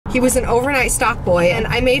He was an overnight stock boy and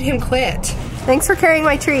I made him quit. Thanks for carrying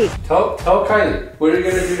my treat. Tell Kylie, what are you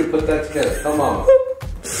gonna do to put that together? Tell Mama.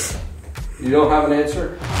 You don't have an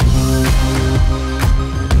answer?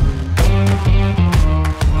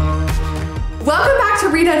 Welcome back to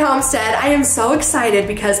Redone Homestead. I am so excited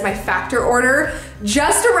because my Factor order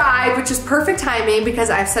just arrived, which is perfect timing because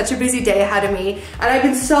I have such a busy day ahead of me. And I've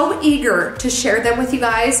been so eager to share them with you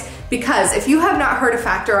guys because if you have not heard of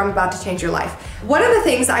Factor, I'm about to change your life. One of the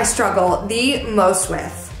things I struggle the most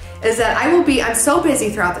with is that I'm so busy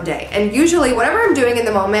throughout the day. And usually whatever I'm doing in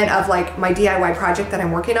the moment of like my DIY project that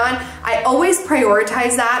I'm working on, I always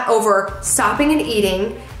prioritize that over stopping and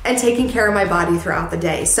eating and taking care of my body throughout the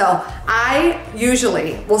day. So I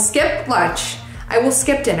usually will skip lunch, I will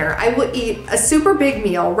skip dinner, I will eat a super big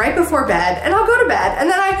meal right before bed, and I'll go to bed, and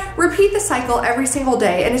then I repeat the cycle every single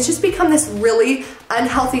day, and it's just become this really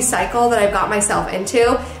unhealthy cycle that I've got myself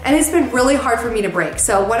into, and it's been really hard for me to break.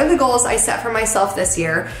 So one of the goals I set for myself this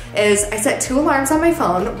year is I set 2 alarms on my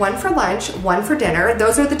phone, 1 for lunch, 1 for dinner.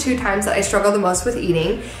 Those are the 2 times that I struggle the most with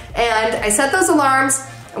eating, and I set those alarms.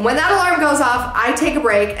 And when that alarm goes off, I take a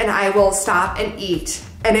break and I will stop and eat.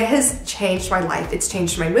 And it has changed my life. It's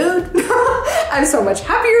changed my mood. I'm so much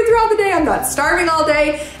happier throughout the day. I'm not starving all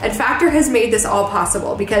day. And Factor has made this all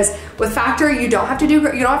possible because with Factor, you don't have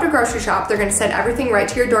to grocery shop. They're gonna send everything right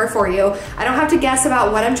to your door for you. I don't have to guess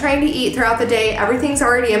about what I'm trying to eat throughout the day. Everything's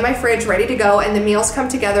already in my fridge, ready to go, and the meals come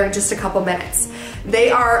together in just a couple minutes.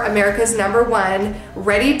 They are America's #1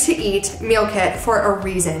 ready to eat meal kit for a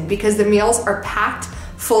reason because the meals are packed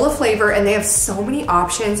full of flavor and they have so many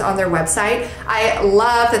options on their website. I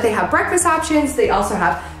love that they have breakfast options. They also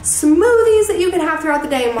have smoothies that you can have throughout the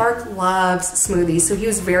day. Mark loves smoothies, so he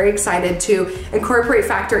was very excited to incorporate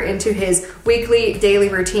Factor into his weekly, daily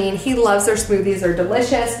routine. He loves their smoothies, they're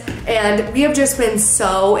delicious, and we have just been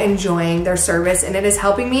so enjoying their service, and it is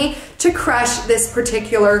helping me to crush this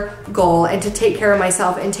particular goal and to take care of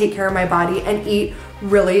myself and take care of my body and eat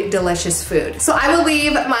really delicious food. So I will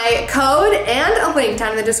leave my code and a link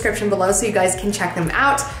down in the description below so you guys can check them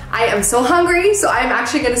out. I am so hungry, so I'm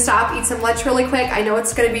actually gonna stop, eat some lunch really quick. I know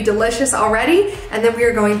it's gonna be delicious already, and then we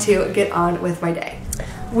are going to get on with my day.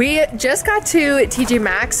 We just got to TJ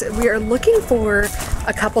Maxx. We are looking for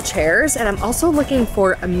a couple chairs, and I'm also looking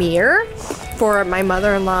for a mirror for my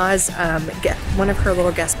mother-in-law's, one of her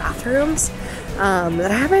little guest bathrooms.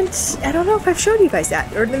 That I don't know if I've shown you guys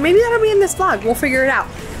that, or maybe that'll be in this vlog, we'll figure it out.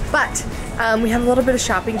 But we have a little bit of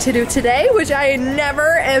shopping to do today, which I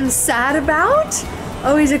never am sad about.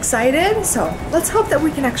 Always excited, so let's hope that we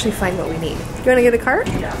can actually find what we need. You wanna get a cart?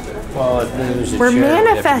 Yeah. Well, there's a we're chair,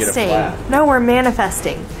 manifesting. No, we're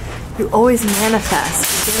manifesting. You always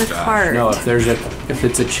manifest. You get a cart. No, if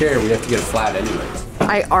it's a chair, we have to get a flat anyways.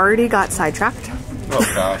 I already got sidetracked. Oh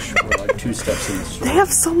gosh, we're like 2 steps in the store. They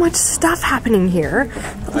have so much stuff happening here.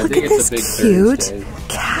 Look at this cute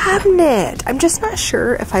cabinet. I'm just not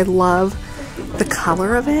sure if I love the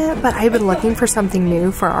color of it, but I've been looking for something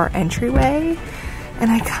new for our entryway, and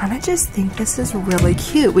I kind of just think this is really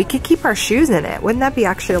cute. We could keep our shoes in it. Wouldn't that be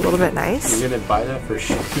actually a little bit nice? You're gonna buy that for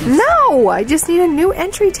shoes? No, I just need a new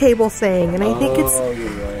entry table thing, and I think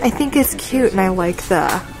I think it's cute, and I like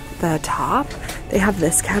the top. They have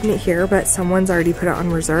this cabinet here, but someone's already put it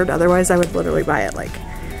on reserved. Otherwise, I would literally buy it like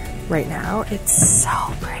right now. It's so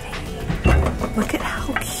pretty. Look at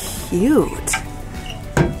how cute.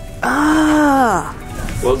 Ah.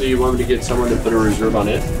 Well, do you want me to get someone to put a reserve on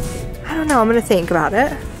it? I don't know, I'm gonna think about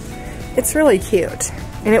it. It's really cute,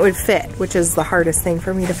 and it would fit, which is the hardest thing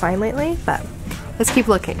for me to find lately, but let's keep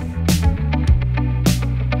looking.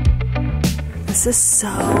 This is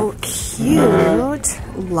so cute.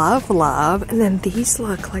 Love, love. And then these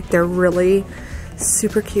look like they're really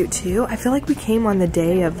super cute too. I feel like we came on the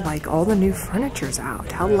day of like all the new furniture's out.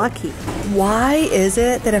 How lucky. Why is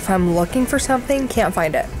it that if I'm looking for something, can't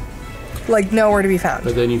find it? Like nowhere to be found.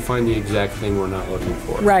 But then you find the exact thing we're not looking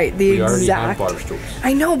for. Right, the exact. We already have bar stools.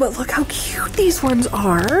 I know, but look how cute these ones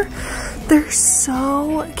are. They're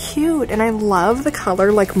so cute, and I love the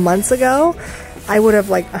color. Like months ago, I would have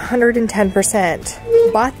like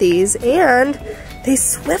 110% bought these, and they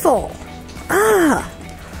swivel.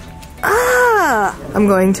 I'm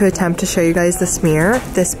going to attempt to show you guys this mirror,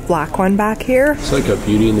 this black one back here. It's like a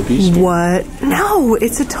Beauty and the Beast mirror. What? No,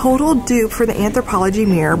 it's a total dupe for the Anthropologie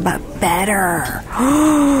mirror, but better.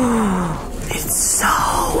 It's so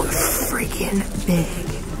freaking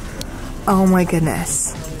big. Oh my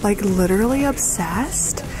goodness. Like literally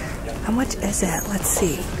obsessed. How much is it? Let's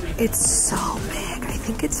see. It's so big. I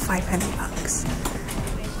think it's 500 bucks.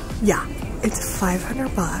 Yeah, it's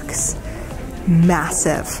 500 bucks.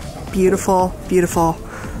 Massive. Beautiful, beautiful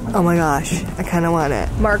Oh my gosh, I kind of want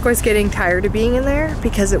it. Mark was getting tired of being in there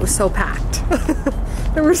because it was so packed.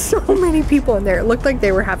 There were so many people in there. It looked like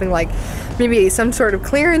they were having like maybe some sort of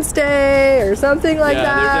clearance day or something like that.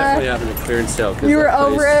 Yeah, they're definitely having a clearance sale. You were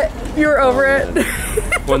over it. You were over it.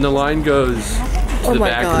 When the line goes to the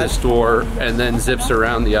back of the store and then zips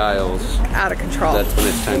around the aisles. Out of control. That's when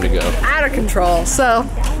it's time to go. Out of control. So,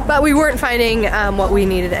 but we weren't finding what we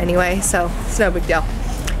needed anyway, so it's no big deal.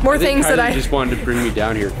 More things that I just wanted to bring me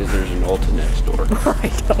down here because there's an Ulta next door. I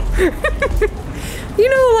know. You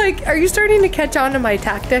know, like, are you starting to catch on to my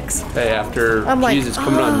tactics? Hey, after, it's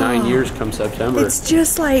coming on 9 years come September. It's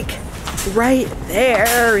just like right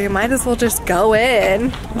there. You might as well just go in.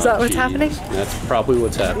 Is that what's happening? That's probably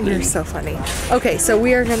what's happening. You're so funny. Okay, so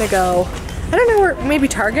we are gonna go, I don't know, where, maybe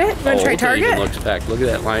Target? You wanna try Target? Even looks packed. Look at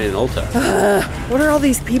that line in Ulta. What are all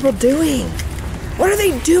these people doing? What are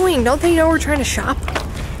they doing? Don't they know we're trying to shop?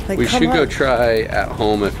 Like, we should go try at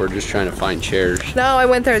home if we're just trying to find chairs. No, I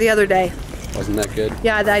went there the other day. Wasn't that good?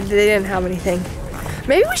 Yeah, they didn't have anything.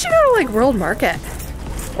 Maybe we should go to like World Market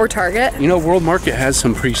or Target. You know, World Market has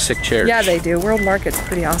some pretty sick chairs. Yeah, they do. World Market's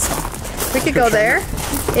pretty awesome. We could go there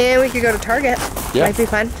and we could go to Target. Yeah. Might be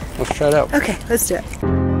fun. Let's try it out. Okay, let's do it.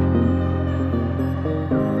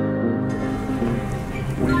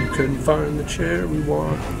 We couldn't find the chair we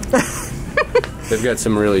want. They've got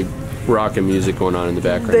some really rockin' music going on in the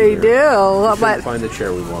background. They do. But find the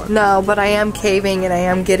chair we want. No, but I am caving and I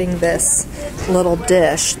am getting this little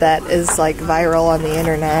dish that is like viral on the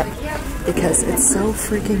internet because it's so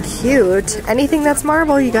freaking cute. Anything that's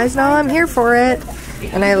marble, you guys know I'm here for it.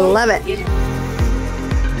 And I love it.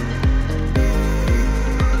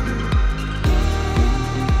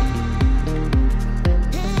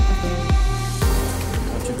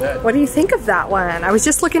 Not too bad. What do you think of that one? I was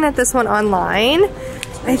just looking at this one online.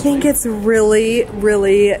 I think it's really,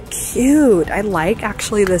 really cute. I like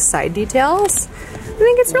actually the side details. I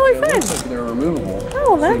think it's really fun. Looks like they're removable.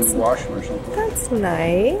 Oh, that's, so you wash them or something. That's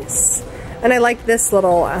nice. And I like this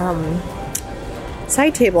little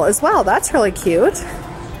side table as well. That's really cute.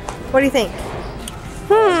 What do you think?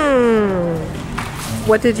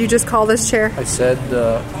 What did you just call this chair? I said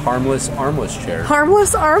the harmless armless chair.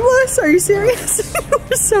 Harmless armless? Are you serious?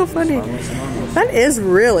 You're so funny. That is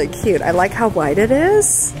really cute. I like how wide it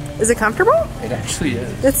is. Is it comfortable? It actually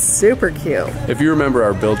is. It's super cute. If you remember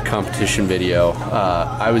our build competition video,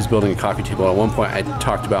 I was building a coffee table. At one point, I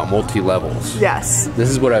talked about multi-levels. Yes. This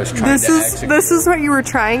is what I was trying to execute. This is what you were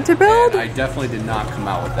trying to build? And I definitely did not come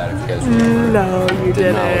out with that, if you guys remember. No, you didn't.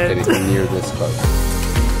 Did not look anything near this close.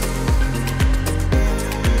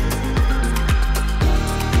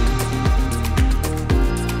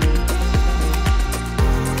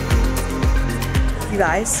 You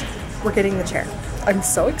guys, we're getting the chair. I'm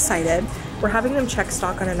so excited. We're having them check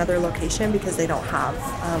stock on another location because they don't have,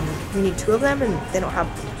 we need 2 of them and they don't have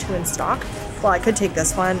 2 in stock. Well, I could take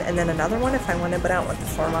this one and then another one if I wanted, but I don't want the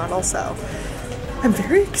floor model, so I'm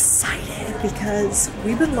very excited because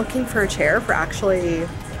we've been looking for a chair for actually,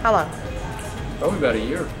 how long? Probably about a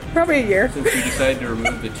year. Probably a year. Since we decided to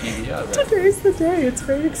remove the TV out of it. Today's the day. It's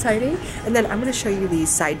very exciting. And then I'm going to show you these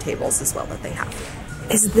side tables as well that they have.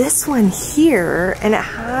 Is this one here, and it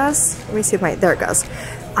has, let me see if there it goes.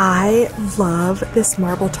 I love this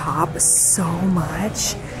marble top so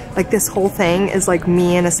much. Like, this whole thing is like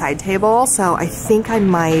me and a side table, so I think I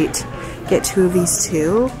might get 2 of these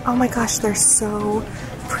too. Oh my gosh, they're so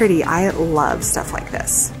pretty. I love stuff like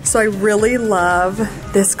this. So I really love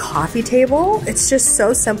this coffee table. It's just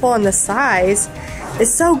so simple, and the size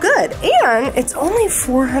is so good. And it's only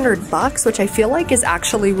 400 bucks, which I feel like is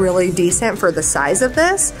actually really decent for the size of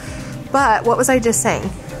this. But what was I just saying?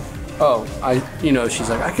 Oh, she's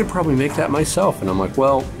like, I could probably make that myself. And I'm like,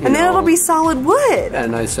 well, and then it'll be solid wood.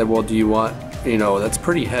 And I said, well, do you want, that's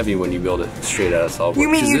pretty heavy when you build it straight out of solid wood. You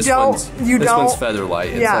mean this one's feather light.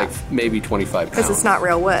 It's like maybe 25 pounds. Because it's not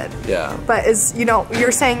real wood. Yeah. But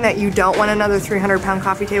you're saying that you don't want another 300-pound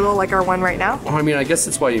coffee table like our one right now? Well, I mean, I guess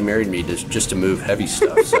that's why you married me, just to move heavy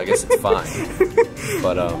stuff. So I guess it's fine.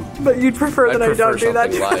 But you'd prefer that I don't do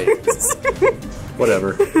that. Light.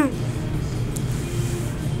 Whatever.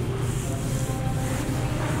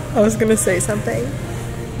 I was gonna say something,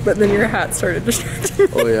 but then your hat started distracting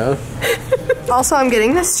me. Oh yeah? Also, I'm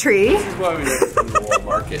getting this tree. This is why we never come to the Wall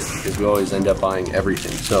Market, because we always end up buying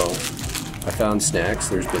everything. So, I found snacks.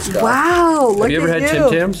 There's biscuits. Wow, look at you. Have you ever had Tim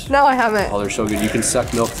Tams? No, I haven't. Oh, they're so good. You can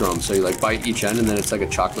suck milk through them. So you like bite each end, and then it's like a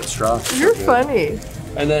chocolate straw. You're funny.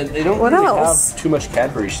 And then they don't really have too much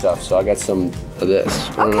Cadbury stuff, so I got some of this.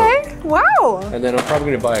 Okay, wow. And then I'm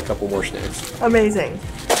probably gonna buy a couple more snacks. Amazing.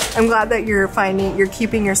 I'm glad that you're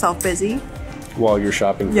keeping yourself busy while you're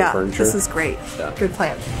shopping for furniture. This is great. Yeah. Good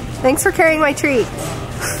plan. Thanks for carrying my treat.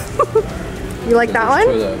 You like that one?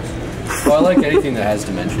 Well, I like anything that has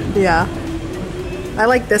dimension. Yeah. I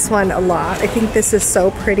like this one a lot. I think this is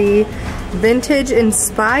so pretty. Vintage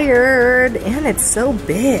inspired, and it's so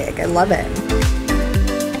big. I love it.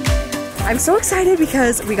 I'm so excited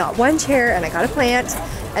because we got one chair and I got a plant,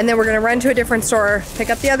 and then we're gonna run to a different store, pick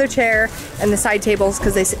up the other chair and the side tables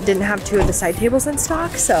because they didn't have 2 of the side tables in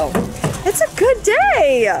stock. So it's a good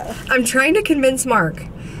day. I'm trying to convince Mark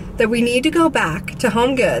that we need to go back to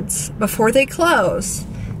Home Goods before they close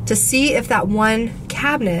to see if that one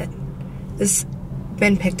cabinet has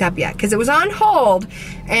been picked up yet, because it was on hold,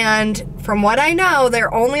 and from what I know,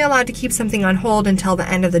 they're only allowed to keep something on hold until the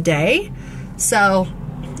end of the day. So,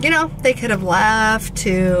 you know, they could have left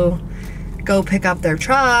to go pick up their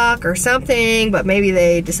truck or something, but maybe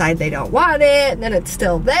they decide they don't want it, and then it's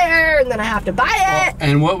still there, and then I have to buy it. Well,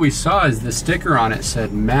 and what we saw is the sticker on it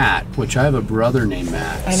said Matt, which I have a brother named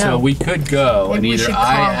Matt. I know. So we could go Maybe we and either should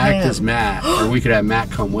I call act him. as Matt, or we could have Matt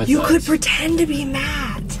come with us. You could pretend to be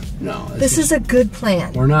Matt. No. This is a good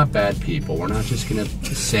plan. We're not bad people. We're not just going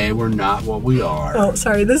to say we're not what we are. Oh,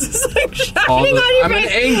 sorry. This is like shining on your I'm face.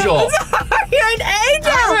 an angel. You're an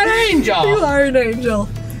angel. I'm an angel. You are an angel.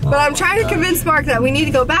 But I'm trying to convince Mark that we need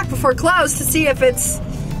to go back before close to see if it's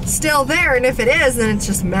still there, and if it is, then it's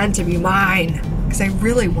just meant to be mine, because I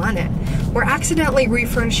really want it. We're accidentally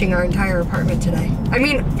refurnishing our entire apartment today. I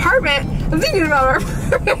mean, apartment, I'm thinking about our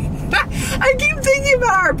apartment. I keep thinking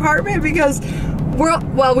about our apartment because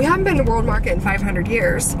we haven't been to World Market in 500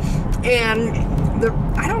 years, and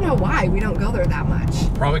I don't know why we don't go there that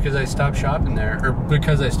much. Probably because I stopped shopping there, or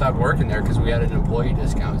because I stopped working there, because we had an employee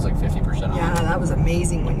discount. It was like 50% off. Yeah, that was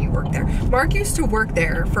amazing when you worked there. Mark used to work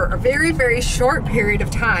there for a very, very short period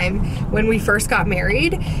of time when we first got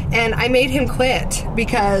married, and I made him quit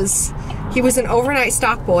because he was an overnight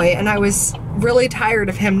stock boy, and I was really tired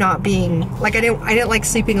of him not being, like, I didn't like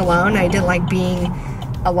sleeping alone. I didn't like being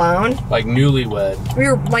alone. Like newlywed. We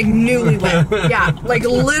were like newlywed. Yeah, like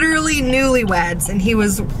literally newlyweds. And it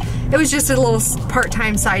was just a little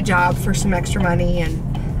part-time side job for some extra money.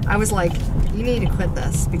 And I was like, you need to quit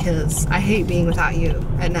this because I hate being without you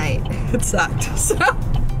at night. It sucked.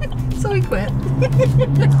 So we quit.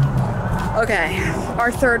 Okay,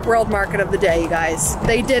 our third World Market of the day, you guys.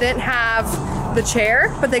 They didn't have the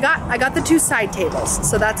chair, but I got the 2 side tables,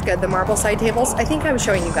 so that's good. The marble side tables. I think I was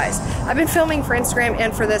showing you guys. I've been filming for Instagram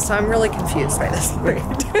and for this, so I'm really confused by this. But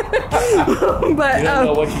You don't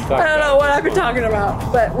know what you talked I don't know what I've been talking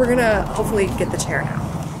about. But we're gonna hopefully get the chair now.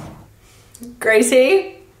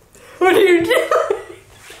 Gracie, what are you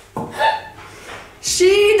doing?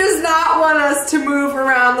 She does not want us to move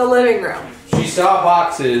around the living room. She saw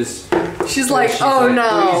boxes. She's like, oh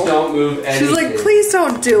no. Please don't move anything. She's like, please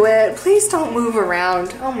don't do it. Please don't move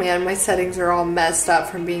around. Oh man, my settings are all messed up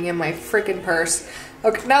from being in my freaking purse.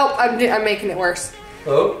 Okay, no, I'm making it worse.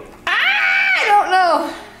 Oh. I don't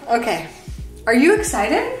know. Okay, are you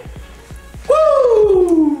excited?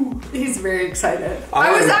 Woo! He's very excited.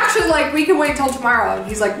 I was actually like, we can wait till tomorrow. And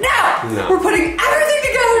he's like, no! We're putting everything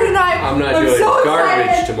together tonight. I'm not doing so garbage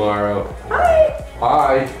excited. tomorrow. Hi.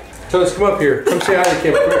 Hi. Toast, come up here. Come say hi to the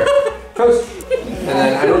camera. Come here. Toast. And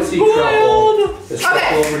then I don't see truffle. There's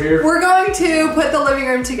truffle over here. We're going to put the living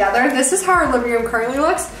room together. This is how our living room currently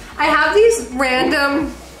looks. I have these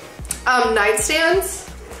random nightstands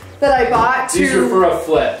that I bought to... These are for a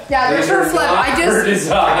flip. Yeah, they're for a flip. For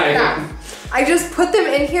design. Yeah. I just put them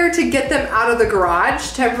in here to get them out of the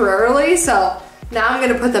garage temporarily, so now I'm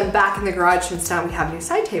gonna put them back in the garage since now we have new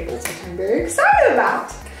side tables, which I'm very excited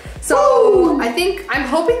about. So I'm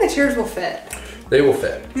hoping the chairs will fit. They will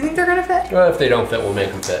fit. You think they're gonna fit? Well, if they don't fit, we'll make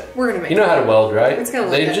them fit. We're gonna make You know how to weld, right? It's gonna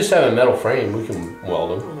look They good. just have a metal frame. We can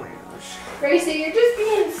weld them. Oh my gosh. Gracie, you're just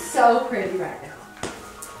being so pretty right now.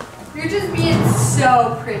 You're just being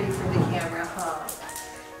so pretty for the camera, huh?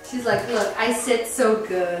 She's like, look, I sit so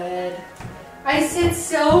good. I sit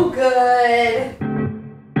so good.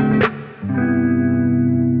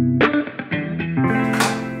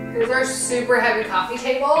 Here's our super heavy coffee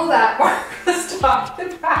table that Mark was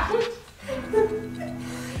talking about.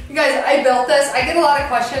 You guys, I built this. I get a lot of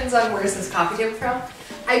questions on where's this coffee table from.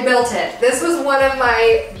 I built it. This was one of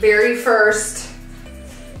my very first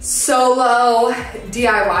solo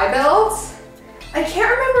DIY builds. I can't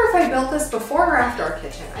remember if I built this before or after our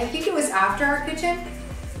kitchen. I think it was after our kitchen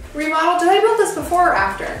remodel. Did I build this before or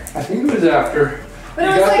after? I think it was after. But it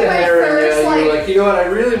was like my first, you were like, you know what, I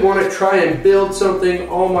really want to try and build something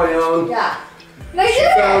on my own. Yeah. And I did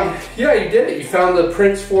it. Yeah, you did it. You found the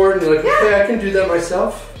prints for it and you're like, okay, I can do that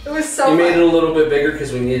myself. It was so You made fun. it a little bit bigger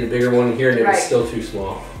because we needed a bigger one here and it was Right. still too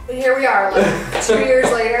small. But here we are, like 2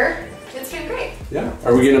 years later. It's been great. Yeah.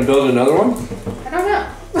 Are we gonna build another one? I don't know.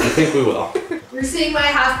 I think we will. You're seeing my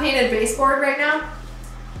half-painted baseboard right now?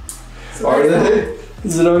 So Are they?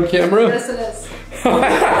 Is it on camera? Yes, it is.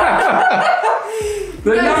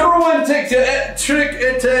 The number one trick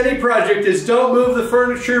to any project is don't move the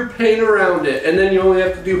furniture, paint around it, and then you only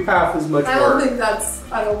have to do half as much work. I don't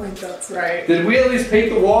think that's right. Did we at least paint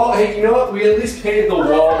the wall? Hey, you know what? We at least painted the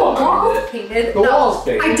wall behind it. Painted. The wall's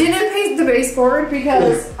painted. I didn't paint the baseboard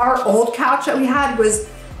because our old couch that we had was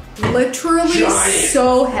literally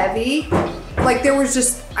so heavy. Like there was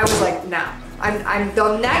just, I was like, no.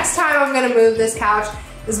 The next time I'm gonna move this couch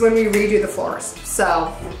is when we redo the floors.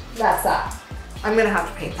 So that's that. I'm gonna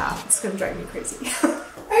have to paint that. It's gonna drive me crazy.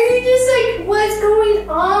 Are you just like, what's going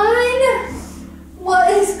on? What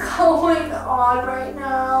is going on right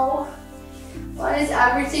now? Why is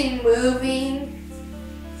everything moving?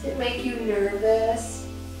 Does it make you nervous?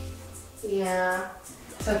 Yeah,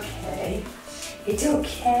 it's okay. It's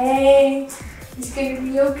okay. It's gonna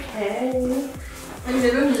be okay. I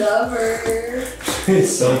little lover.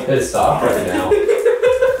 She's so pissed off right now.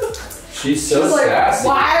 She's so sassy.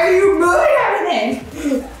 Like, why are you moving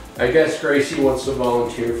everything? I guess Gracie wants to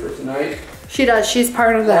volunteer for tonight. She does. She's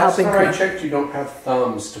part of the helping crew. Last time I checked, you don't have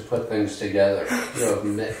thumbs to put things together. You have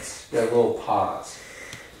mitts. You have little paws.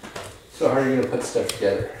 So how are you going to put stuff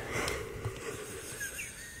together?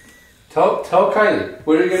 Tell Kylie.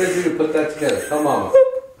 What are you going to do to put that together? Tell Mama.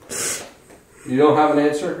 You don't have an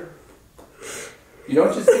answer? You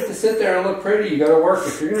don't just get to sit there and look pretty. You got to work.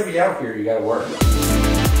 If you're going to be out here, you got to work.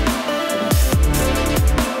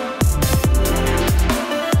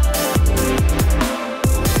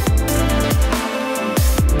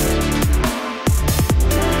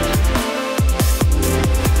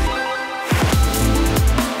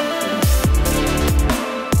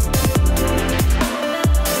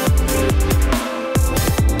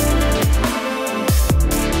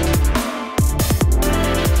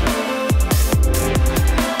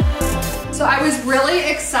 So I was really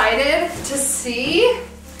excited to see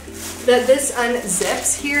that this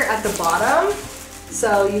unzips here at the bottom.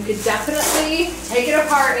 So you could definitely take it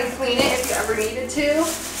apart and clean it if you ever needed to.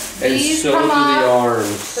 And These so come do off, the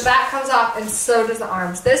arms. the back comes off, and so does the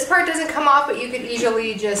arms. This part doesn't come off, but you could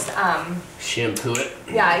easily just shampoo it.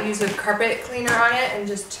 yeah, use a carpet cleaner on it and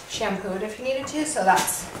just shampoo it if you needed to. So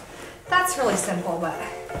that's really simple, but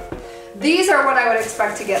these are what I would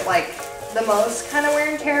expect to get like the most kind of wear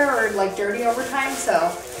and tear or like dirty over time. So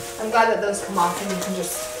I'm glad that those come off and you can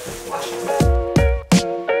just wash them.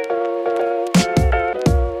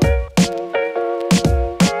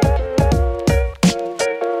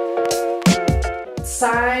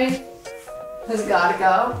 Sign has got to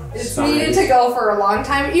go. It's needed to go for a long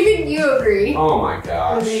time. Even you agree. Oh my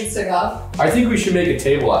gosh. It needs to go. I think we should make a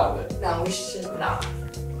table out of it. No, we should not.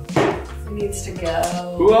 It needs to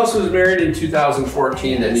go. Who else was married in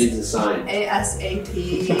 2014 that needs a sign?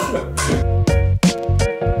 ASAP.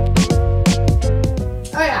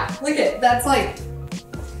 Oh yeah, look at that's like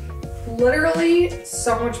literally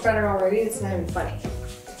so much better already. It's not even funny.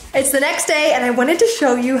 It's the next day and I wanted to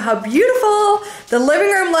show you how beautiful the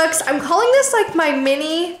living room looks. I'm calling this like my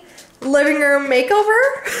mini living room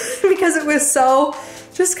makeover because it was so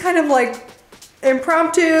just kind of like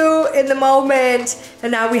impromptu in the moment,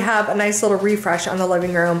 and now we have a nice little refresh on the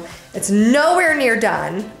living room. It's nowhere near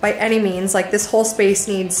done by any means. Like this whole space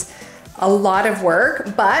needs a lot of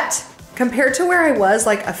work, but compared to where I was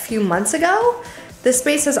like a few months ago, this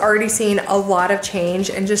space has already seen a lot of change,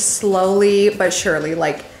 and just slowly but surely,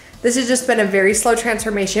 like this has just been a very slow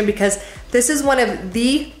transformation because this is one of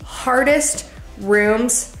the hardest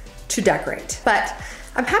rooms to decorate. But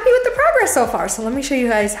I'm happy with the progress so far, so let me show you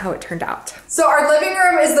guys how it turned out. So our living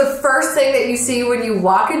room is the first thing that you see when you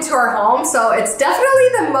walk into our home, so it's definitely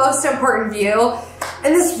the most important view.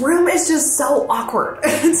 And this room is just so awkward.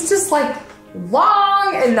 It's just like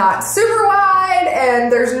long and not super wide,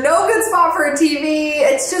 and there's no good spot for a TV.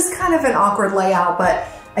 It's just kind of an awkward layout, but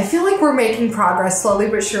I feel like we're making progress slowly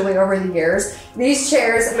but surely over the years. These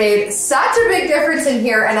chairs made such a big difference in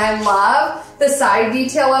here, and I love the side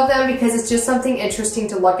detail of them because it's just something interesting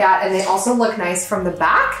to look at, and they also look nice from the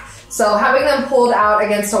back. So having them pulled out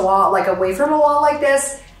against a wall, like away from a wall like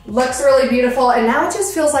this, looks really beautiful, and now it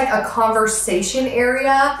just feels like a conversation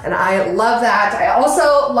area, and I love that. I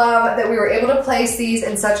also love that we were able to place these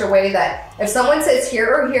in such a way that if someone sits here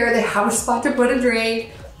or here, they have a spot to put a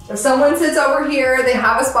drink. If someone sits over here, they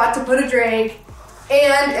have a spot to put a drink.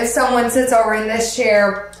 And if someone sits over in this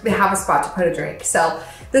chair, they have a spot to put a drink. So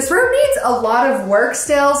this room needs a lot of work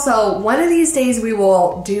still, so one of these days we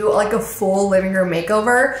will do like a full living room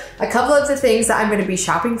makeover. A couple of the things that I'm gonna be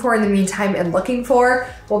shopping for in the meantime and looking for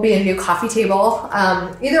will be a new coffee table.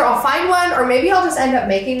 Either I'll find one or maybe I'll just end up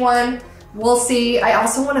making one. We'll see. I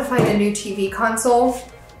also wanna find a new TV console.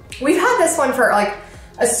 We've had this one for like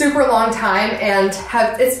a super long time and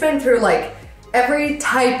it's been through like every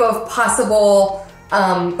type of possible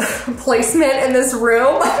placement in this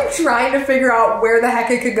room. I'm trying to figure out where the heck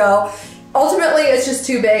it could go. Ultimately, it's just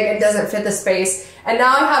too big and doesn't fit the space. And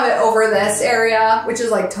now I have it over this area, which is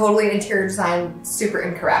like totally interior design, super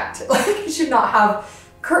incorrect. Like you should not have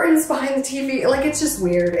curtains behind the TV. Like it's just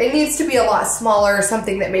weird. It needs to be a lot smaller,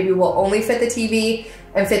 something that maybe will only fit the TV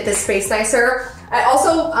and fit this space nicer. I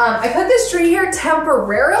also, I put this tree here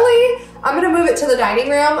temporarily. I'm gonna move it to the dining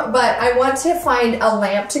room, but I want to find a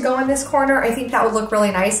lamp to go in this corner. I think that would look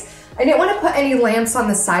really nice. I didn't want to put any lamps on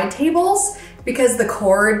the side tables because the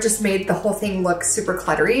cord just made the whole thing look super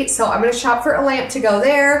cluttery. So I'm gonna shop for a lamp to go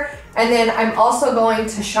there. And then I'm also going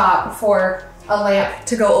to shop for a lamp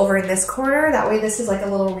to go over in this corner. That way this is like a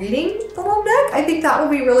little reading below deck. I think that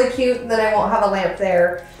would be really cute. Then I won't have a lamp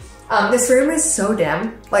there. This room is so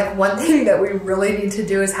dim. Like one thing that we really need to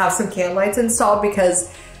do is have some candle lights installed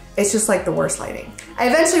because it's just like the worst lighting. I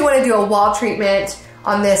eventually want to do a wall treatment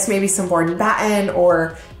on this, maybe some board and batten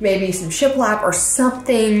or maybe some shiplap or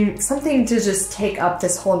something to just take up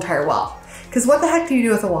this whole entire wall. Because what the heck do you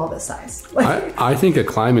do with a wall this size? Like, I think a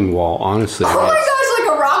climbing wall, honestly. Oh my gosh,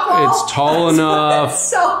 like a rock wall? It's tall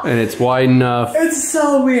enough and it's wide enough. It's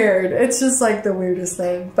so weird. It's just like the weirdest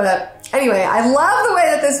thing. But anyway, I love the way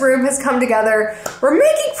that this room has come together. We're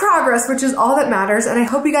making progress, which is all that matters. And I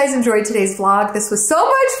hope you guys enjoyed today's vlog. This was so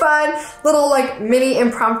much fun. Little like mini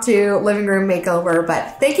impromptu living room makeover.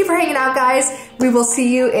 But thank you for hanging out, guys. We will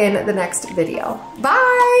see you in the next video.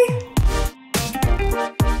 Bye.